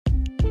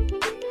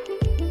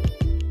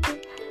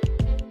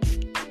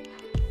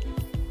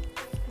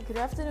Good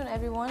afternoon,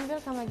 everyone.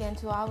 Welcome again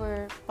to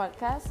our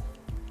podcast.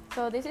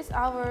 So this is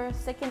our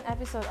second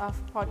episode of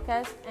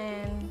podcast,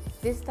 and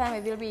this time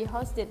it will be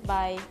hosted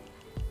by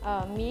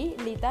me,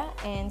 Lita,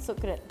 and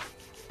Sukrit.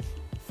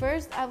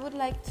 First, I would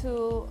like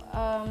to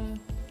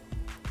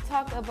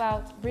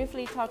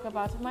briefly talk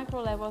about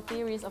micro-level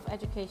theories of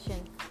education.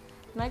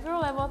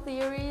 Micro-level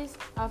theories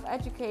of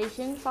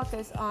education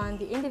focus on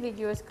the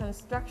individual's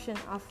construction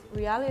of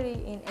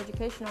reality in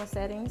educational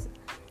settings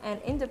and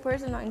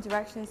interpersonal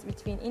interactions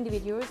between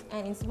individuals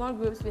and in small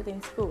groups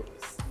within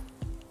schools.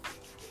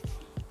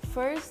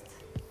 First,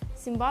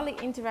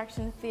 symbolic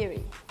interaction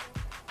theory.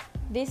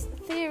 This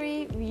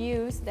theory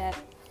views that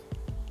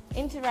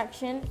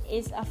interaction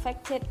is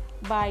affected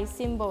by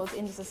symbols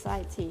in the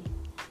society.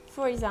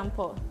 For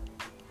example,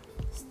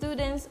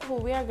 students who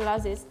wear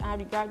glasses are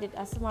regarded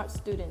as smart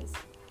students,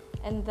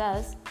 and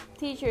thus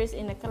teachers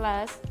in a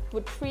class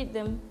would treat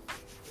them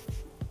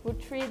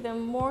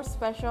more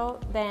special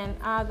than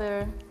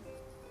other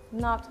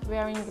not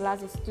wearing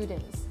glasses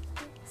students.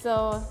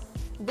 So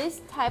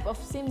this type of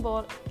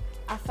symbol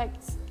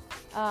affects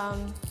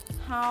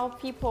how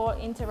people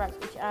interact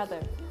with each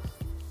other.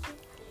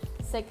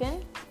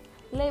 Second,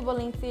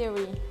 labeling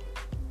theory.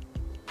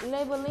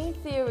 Labeling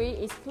theory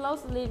is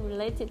closely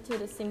related to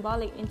the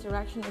symbolic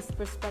interactionist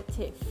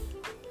perspective.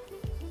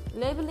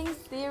 Labeling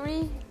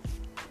theory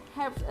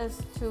helps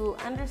us to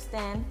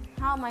understand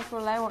how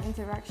micro-level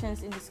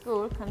interactions in the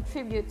school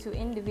contribute to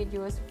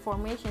individuals'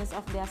 formations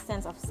of their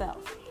sense of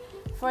self.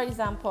 For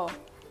example,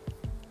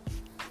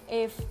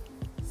 if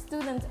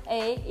student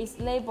A is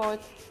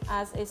labeled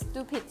as a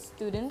stupid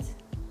student,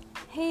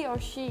 he or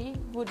she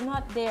would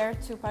not dare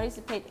to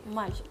participate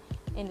much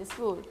in the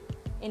school,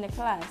 in the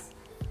class,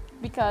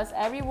 because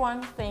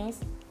everyone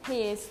thinks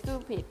he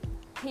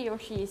or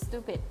she is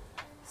stupid.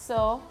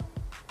 So,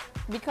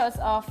 because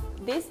of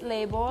this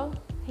label,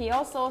 he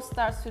also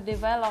starts to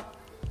develop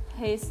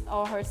his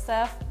or her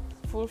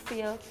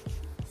self-fulfilling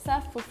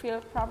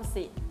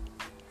prophecy.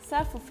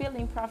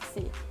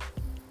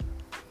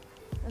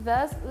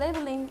 Thus,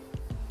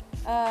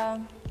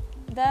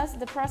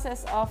 the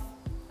process of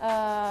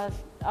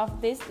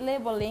this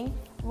labeling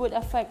would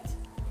affect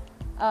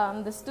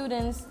the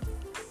student's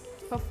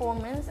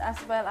performance, as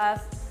well as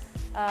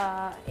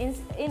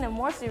in a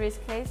more serious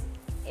case,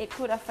 it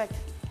could affect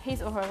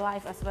his or her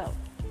life as well.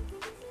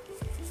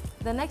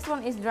 The next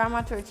one is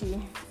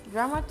dramaturgy.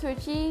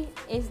 Dramaturgy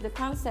is the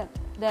concept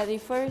that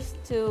refers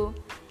to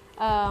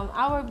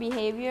our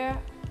behavior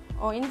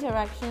or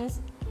interactions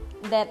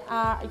that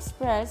are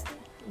expressed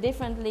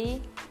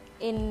differently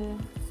in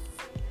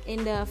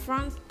the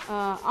front,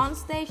 on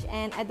stage,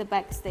 and at the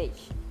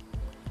backstage.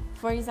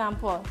 For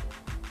example,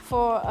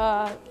 for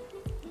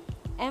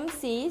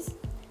MCs,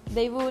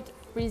 they would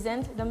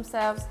present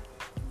themselves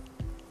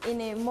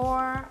in a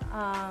more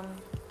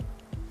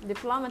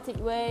diplomatic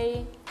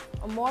way,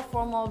 a more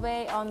formal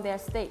way on the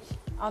stage.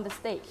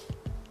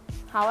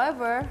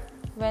 However,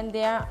 when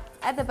they are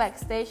at the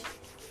backstage,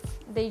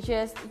 they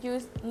just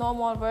use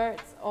normal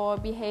words or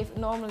behave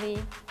normally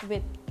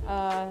with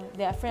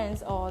their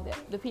friends or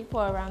the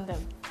people around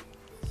them.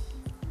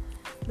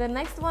 The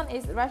next one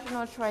is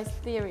rational choice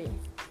theory.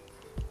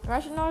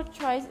 Rational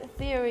choice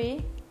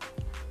theory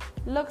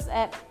looks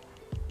at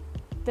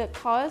the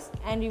cause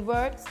and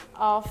rewards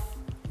of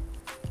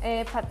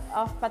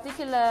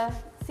particular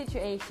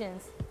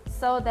situations,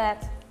 so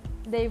that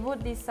they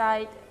would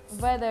decide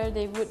whether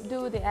they would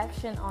do the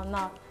action or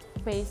not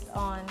based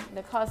on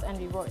the cause and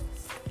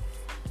rewards.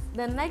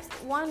 The next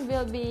one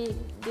will be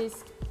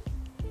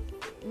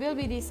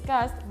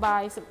discussed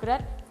by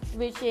Sukrit,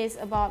 which is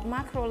about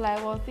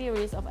macro-level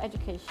theories of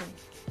education.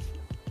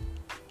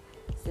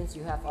 Since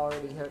you have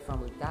already heard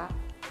from Lita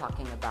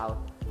talking about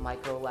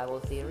micro-level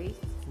theories,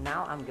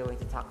 now I'm going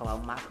to talk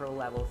about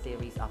macro-level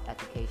theories of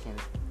education.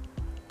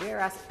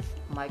 Whereas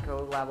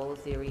micro-level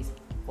theories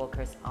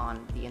focus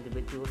on the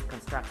individual's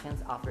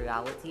constructions of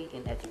reality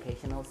in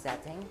educational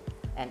setting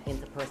and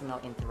interpersonal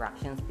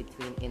interactions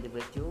between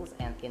individuals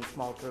and in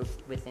small groups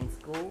within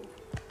school,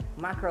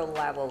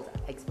 macro-level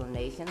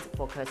explanations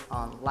focus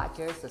on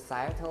larger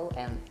societal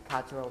and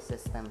cultural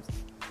systems.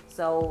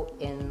 So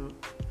in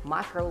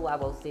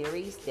macro-level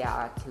theories, there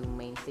are two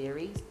main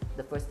theories.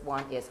 The first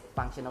one is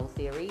functional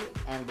theory,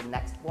 and the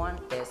next one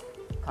is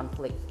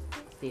conflict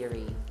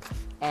theory.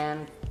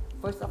 And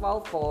first of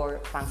all,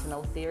 for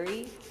functional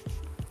theory,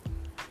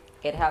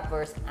 it helps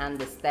us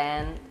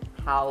understand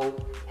how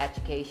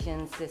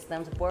education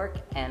systems work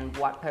and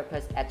what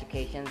purpose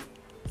education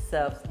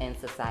serves in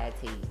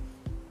society.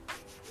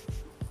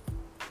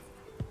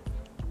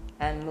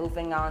 And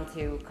moving on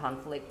to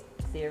conflict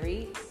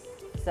theory.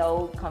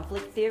 So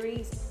conflict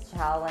theories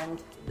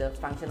challenge the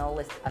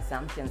functionalist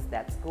assumptions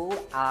that schools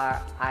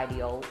are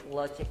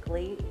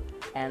ideologically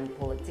and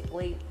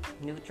politically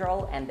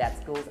neutral, and that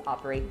schools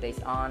operate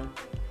based on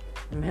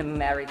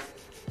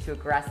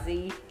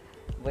meritocracy,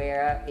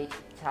 where each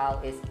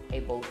child is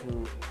able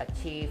to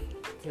achieve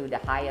to the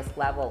highest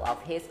level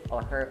of his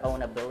or her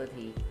own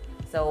ability,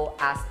 so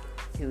as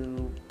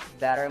to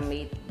better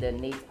meet the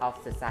needs of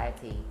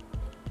society.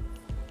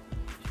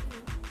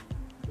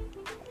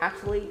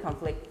 Actually,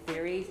 conflict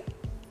theories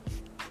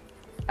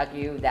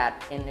argue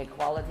that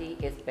inequality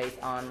is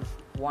based on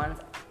one's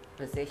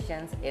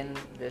positions in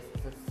the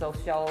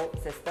social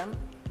system,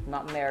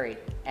 not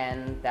merit,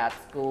 and that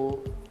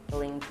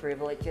schooling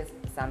privileges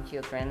some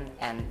children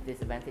and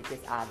disadvantages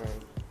others.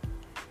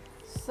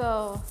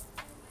 So,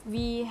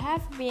 we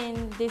have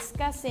been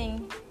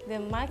discussing the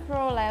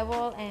micro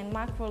level and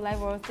macro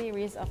level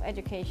theories of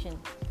education.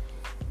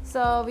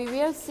 So you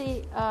will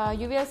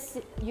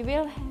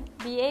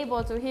be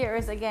able to hear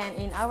us again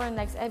in our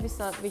next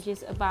episode, which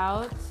is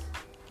about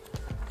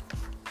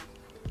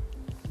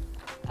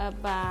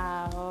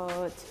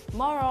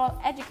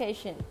moral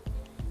education.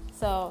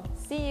 So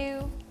see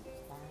you.